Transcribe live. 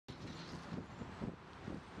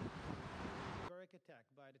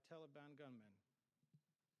Taliban gunmen.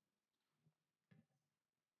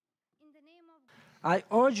 I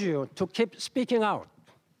urge you to keep speaking out,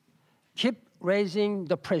 keep raising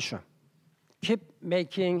the pressure, keep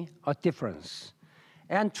making a difference.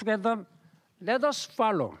 And together, let us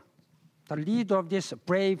follow the lead of this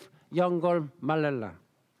brave young girl, Malala.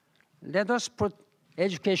 Let us put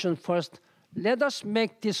education first. Let us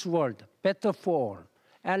make this world better for all.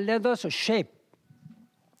 And let us shape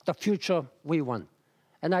the future we want.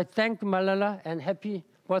 And I thank Malala and happy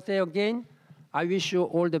birthday again. I wish you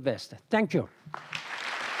all the best. Thank you.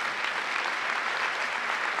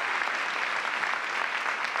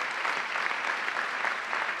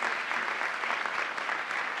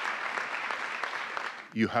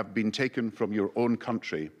 You have been taken from your own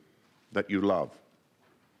country that you love.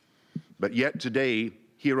 But yet today,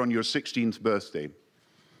 here on your 16th birthday,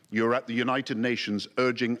 you're at the United Nations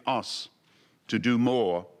urging us to do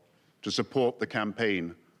more to support the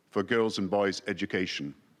campaign for girls' and boys'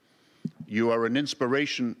 education. You are an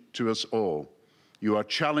inspiration to us all. You are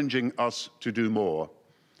challenging us to do more.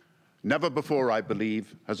 Never before, I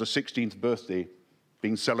believe, has a 16th birthday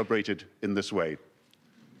been celebrated in this way.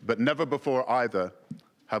 But never before either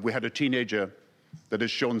have we had a teenager that has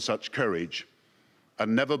shown such courage.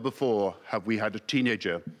 And never before have we had a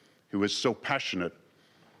teenager who is so passionate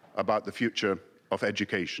about the future of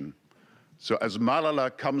education. So as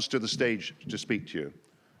Malala comes to the stage to speak to you,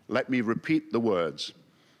 let me repeat the words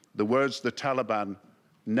the Taliban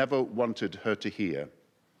never wanted her to hear.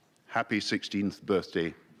 Happy 16th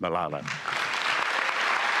birthday, Malala.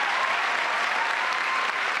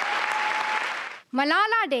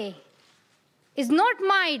 Malala Day is not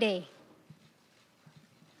my day.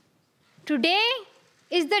 Today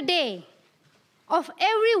is the day of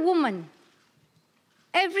every woman,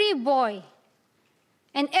 every boy,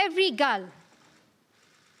 and every girl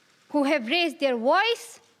who have raised their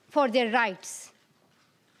voice for their rights.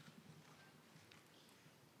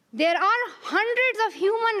 There are hundreds of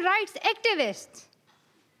human rights activists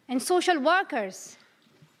and social workers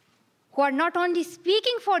who are not only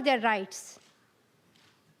speaking for their rights,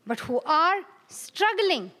 but who are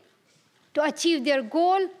struggling to achieve their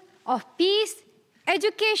goal of peace,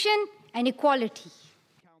 education, and equality.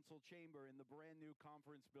 Council chamber in the brand new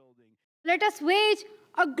conference building. Let us wage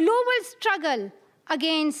a global struggle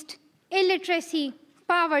against illiteracy,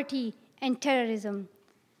 poverty, and terrorism.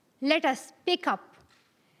 Let us pick up.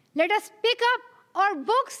 Let us pick up our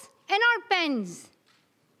books and our pens.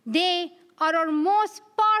 They are our most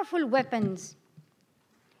powerful weapons.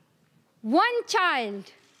 One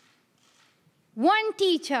child, one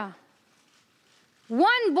teacher,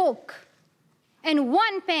 one book, and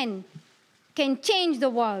one pen can change the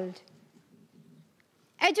world.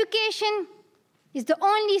 Education is the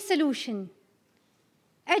only solution.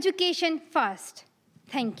 Education first.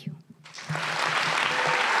 Thank you.